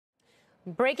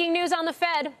Breaking news on the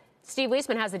Fed. Steve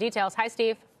Liesman has the details. Hi,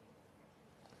 Steve.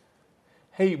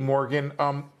 Hey, Morgan.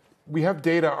 We have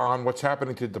data on what's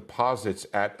happening to deposits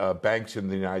at banks in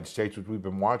the United States, which we've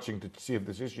been watching to see if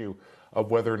this issue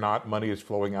of whether or not money is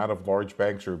flowing out of large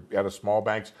banks or out of small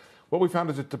banks. What we found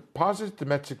is that deposits at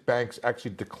domestic banks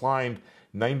actually declined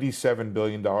 $97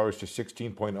 billion to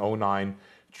 $16.09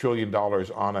 trillion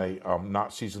on a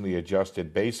not seasonally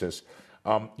adjusted basis.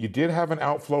 You did have an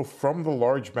outflow from the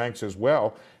large banks as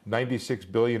well, 96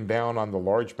 billion down on the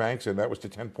large banks, and that was to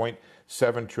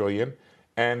 10.7 trillion.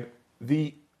 And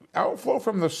the outflow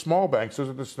from the small banks, those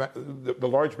are the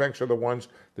large banks are the ones,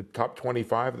 the top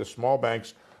 25. The small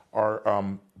banks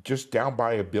are just down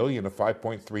by a billion to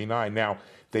 5.39. Now,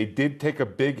 they did take a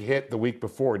big hit the week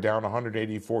before, down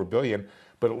 184 billion,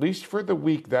 but at least for the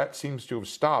week, that seems to have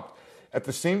stopped. At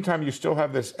the same time, you still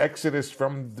have this exodus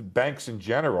from the banks in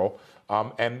general,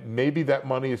 and maybe that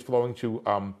money is flowing to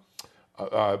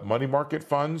money market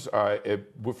funds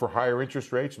for higher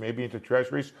interest rates, maybe into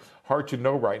treasuries. Hard to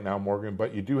know right now, Morgan,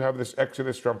 but you do have this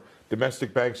exodus from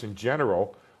domestic banks in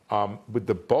general, with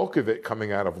the bulk of it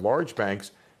coming out of large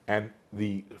banks, and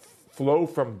the flow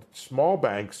from small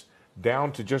banks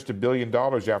down to just $1 billion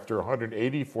after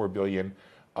 184 billion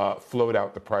flowed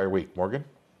out the prior week. Morgan?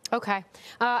 Okay.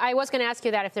 I was going to ask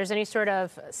you that if there's any sort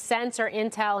of sense or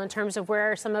intel in terms of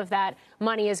where some of that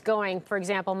money is going, for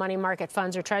example, money market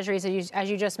funds or treasuries, as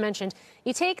you just mentioned.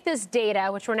 You take this data,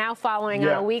 which we're now following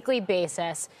on a weekly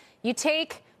basis. You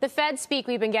take the Fed speak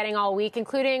we've been getting all week,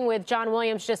 including with John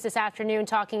Williams just this afternoon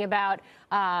talking about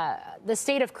the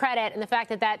state of credit and the fact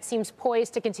that that seems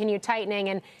poised to continue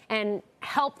tightening and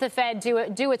help the Fed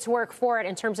do its work for it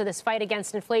in terms of this fight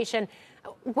against inflation.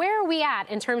 Where are we at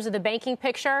in terms of the banking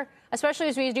picture, especially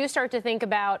as we do start to think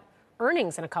about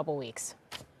earnings in a couple weeks?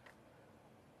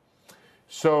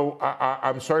 So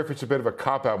I'm sorry if it's a bit of a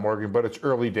cop-out, Morgan, but it's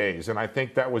early days. And I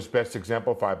think that was best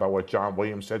exemplified by what John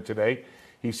Williams said today.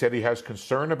 He said he has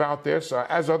concern about this,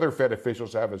 as other Fed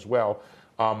officials have as well.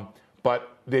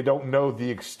 But they don't know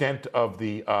the extent of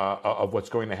of what's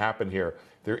going to happen here.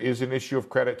 There is an issue of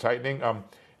credit tightening,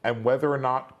 and whether or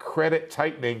not credit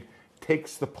tightening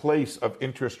takes the place of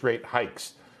interest rate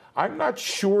hikes. I'm not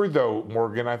sure, though,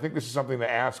 Morgan. I think this is something to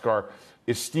ask our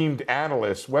esteemed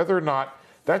analysts, whether or not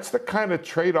that's the kind of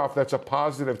trade-off that's a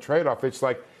positive trade-off. It's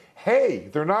like, hey,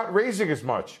 they're not raising as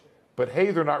much. But,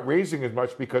 hey, they're not raising as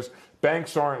much because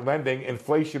banks aren't lending,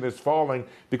 inflation is falling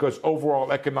because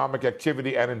overall economic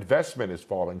activity and investment is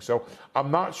falling. So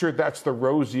I'm not sure that's the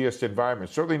rosiest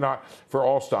environment, certainly not for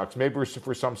all stocks, maybe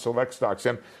for some select stocks.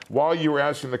 And while you were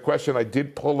asking the question, I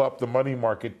did pull up the money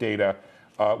market data,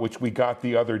 which we got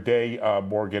the other day,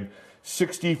 Morgan.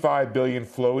 65 billion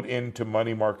flowed into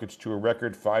money markets to a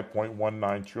record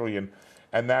 5.19 trillion.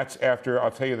 And that's after,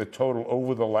 I'll tell you the total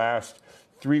over the last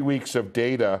 3 weeks of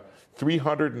data,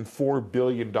 $304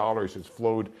 billion has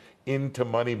flowed into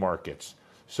money markets.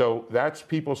 So that's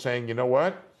people saying, you know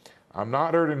what? I'm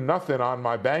not earning nothing on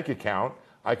my bank account.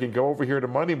 I can go over here to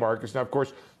money markets. Now, of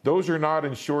course, those are not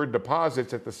insured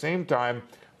deposits. At the same time,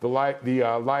 the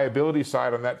liability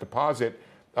side on that deposit,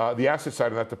 the asset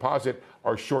side of that deposit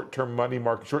are short-term money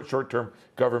market, short-term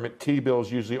government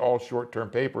T-bills, usually all short-term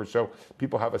paper. So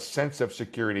people have a sense of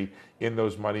security in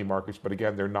those money markets. But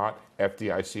again, they're not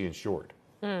FDIC insured.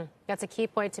 That's a key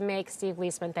point to make, Steve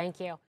Liesman. Thank you.